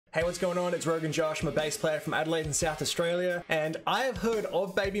Hey, what's going on? It's Roguenjosh. I'm a bass player from Adelaide in South Australia, and I have heard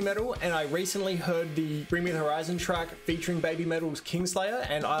of BABYMETAL, and I recently heard the Bring Me the Horizon track featuring BABYMETAL's Kingslayer,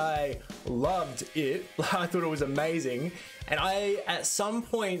 and I loved it. I thought it was amazing. And at some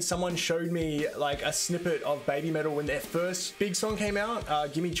point, someone showed me like a snippet of BABYMETAL when their first big song came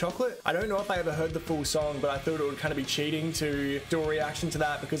out, Gimme Chocolate. I don't know if I ever heard the full song, but I thought it would kind of be cheating to do a reaction to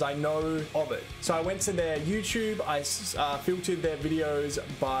that because I know of it. So I went to their YouTube, I filtered their videos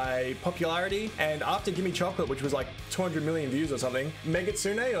by popularity, and after Gimme Chocolate, which was like 200 million views or something,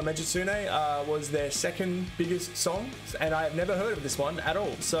 Megitsune was their second biggest song, and I have never heard of this one at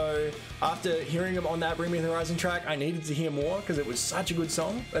all. So after hearing them on that Bring Me the Horizon track, I needed to hear more because it was such a good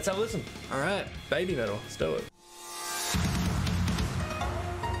song. Let's have a listen. All right, BABYMETAL, let's do it.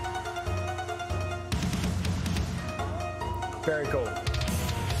 Very cool.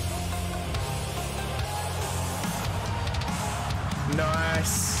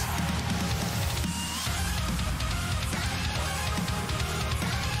 Nice.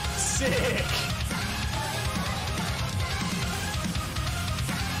 Sick.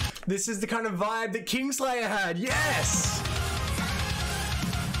 This is the kind of vibe that Kingslayer had. Yes.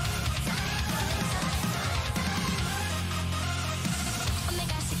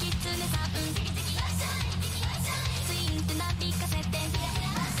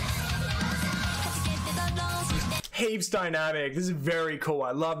 Heaps dynamic. This is very cool.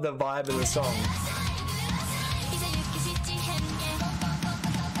 I love the vibe of the song.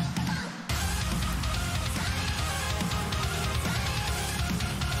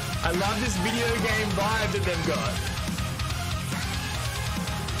 I love this video game vibe that they've got.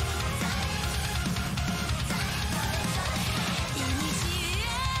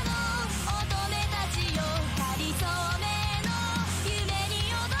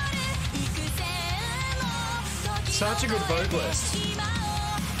 Such a good vocalist.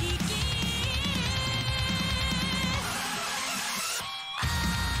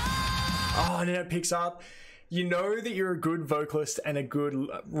 Oh, and then it picks up. You know that you're a good vocalist and a good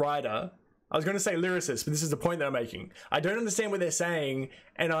writer. I was going to say lyricist, but this is the point that I'm making. I don't understand what they're saying,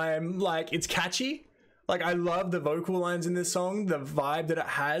 and I'm like, it's catchy. Like, I love the vocal lines in this song. The vibe that it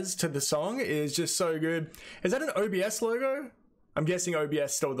has to the song is just so good. Is that an OBS logo? I'm guessing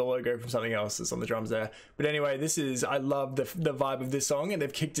OBS stole the logo from something else that's on the drums there. But anyway, this is, I love the vibe of this song, and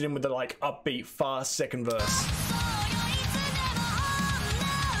they've kicked it in with the like upbeat, fast second verse.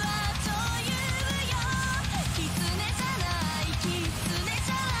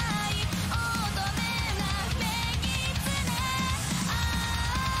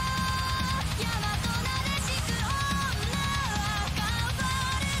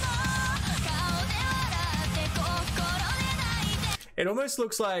 It almost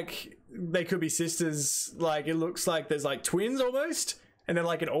looks like they could be sisters. Like, it looks like there's like twins almost, and then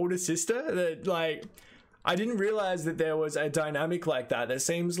like an older sister that, like, I didn't realize that there was a dynamic like that. It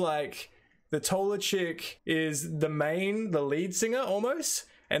seems like the taller chick is the lead singer almost,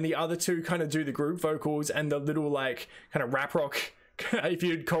 and the other two kind of do the group vocals and the little like kind of rap rock, if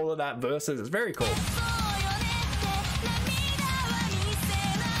you'd call it that, verses. It's very cool.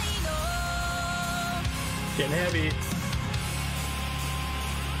 Getting heavy.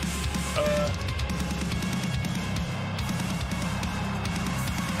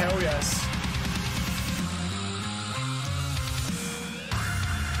 Hell yes.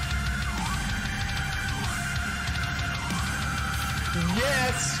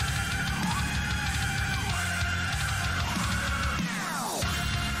 Yes.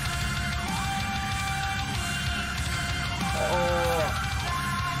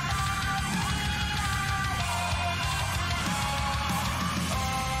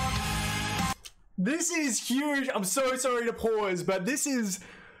 This is huge. I'm so sorry to pause, but this is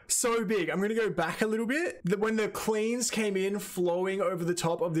so big. I'm gonna go back a little bit. When the cleans came in flowing over the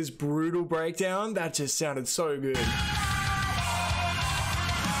top of this brutal breakdown, that just sounded so good.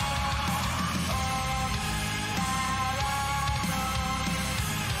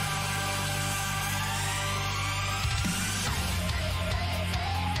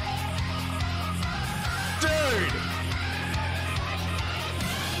 Dude!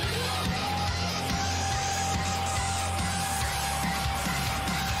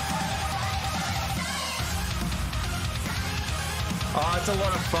 Oh, it's a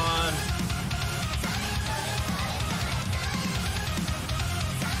lot of fun.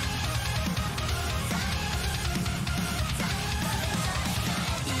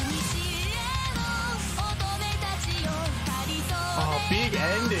 Oh, big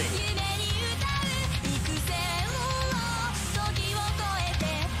ending.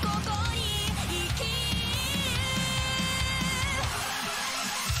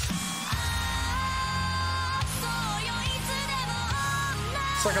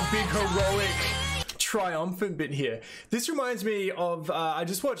 It's like a big heroic triumphant bit here. This reminds me of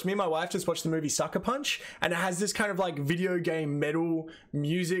me and my wife just watched the movie Sucker Punch, and it has this kind of like video game metal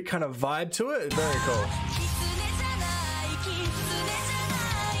music kind of vibe to it. Very cool.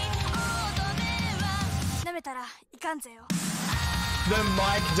 The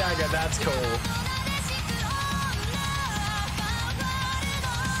mic dagger, that's cool.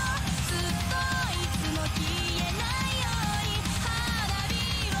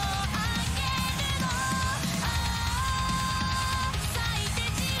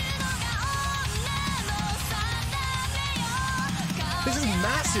 This is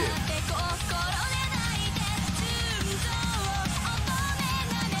massive.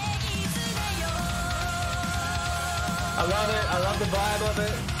 I love it. I love the vibe of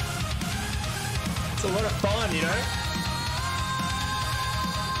it. It's a lot of fun, you know?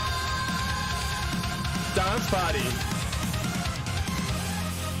 Dance party.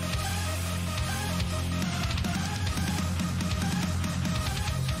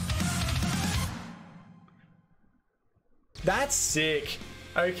 That's sick.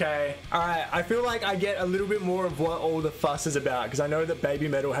 Okay. Alright, I feel like I get a little bit more of what all the fuss is about, because I know that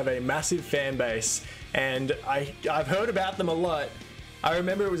BABYMETAL have a massive fan base, and I've heard about them a lot. I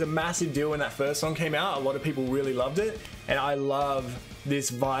remember it was a massive deal when that first song came out. A lot of people really loved it, and I love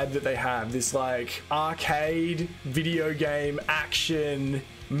this vibe that they have. This like arcade, video game, action,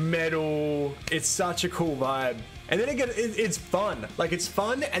 metal. It's such a cool vibe. And then it's fun. Like, it's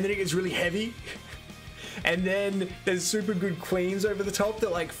fun, and then it gets really heavy. And then there's super good cleans over the top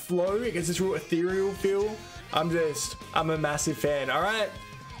that like flow. It gets this real ethereal feel. I'm a massive fan. All right,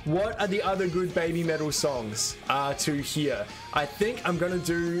 what are the other good BABYMETAL songs to hear? I think I'm gonna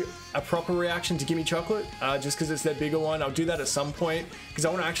do a proper reaction to Gimme Chocolate, just because it's their bigger one. I'll do that at some point because I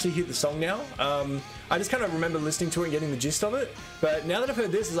want to actually hear the song now. I just kind of remember listening to it and getting the gist of it, but now that I've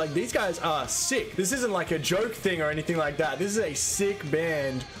heard this, it's like, these guys are sick. This isn't like a joke thing or anything like that. This is a sick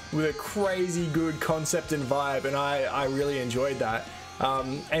band with a crazy good concept and vibe, and I really enjoyed that.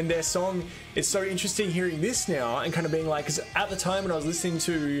 And their song is so interesting hearing this now and kind of being like, because at the time when I was listening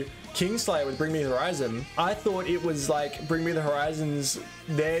to Kingslayer with Bring Me the Horizon, I thought it was like Bring Me the Horizon's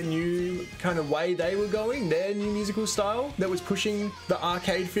their new kind of way they were going, their new musical style that was pushing the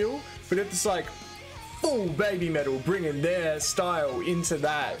arcade feel, but it's like full BABYMETAL bringing their style into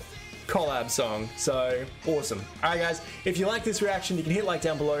that collab song. So awesome. Alright guys, if you like this reaction, you can hit like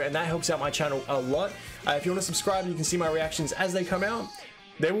down below, and that helps out my channel a lot. If you want to subscribe, you can see my reactions as they come out.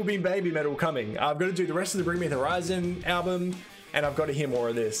 There will be BABYMETAL coming. I've got to do the rest of the Bring Me the Horizon album, and I've got to hear more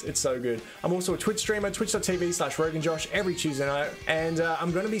of this. It's so good. I'm also a Twitch streamer, twitch.tv/Roguenjosh every Tuesday night, and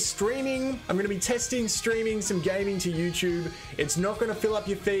I'm going to be streaming. I'm going to be streaming some gaming to YouTube. It's not going to fill up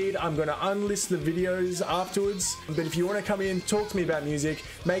your feed. I'm going to unlist the videos afterwards, but if you want to come in, talk to me about music,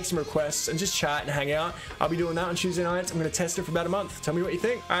 make some requests, and just chat and hang out, I'll be doing that on Tuesday nights. I'm going to test it for about a month. Tell me what you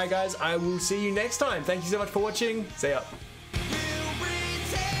think. Alright guys, I will see you next time. Thank you so much for watching. See ya.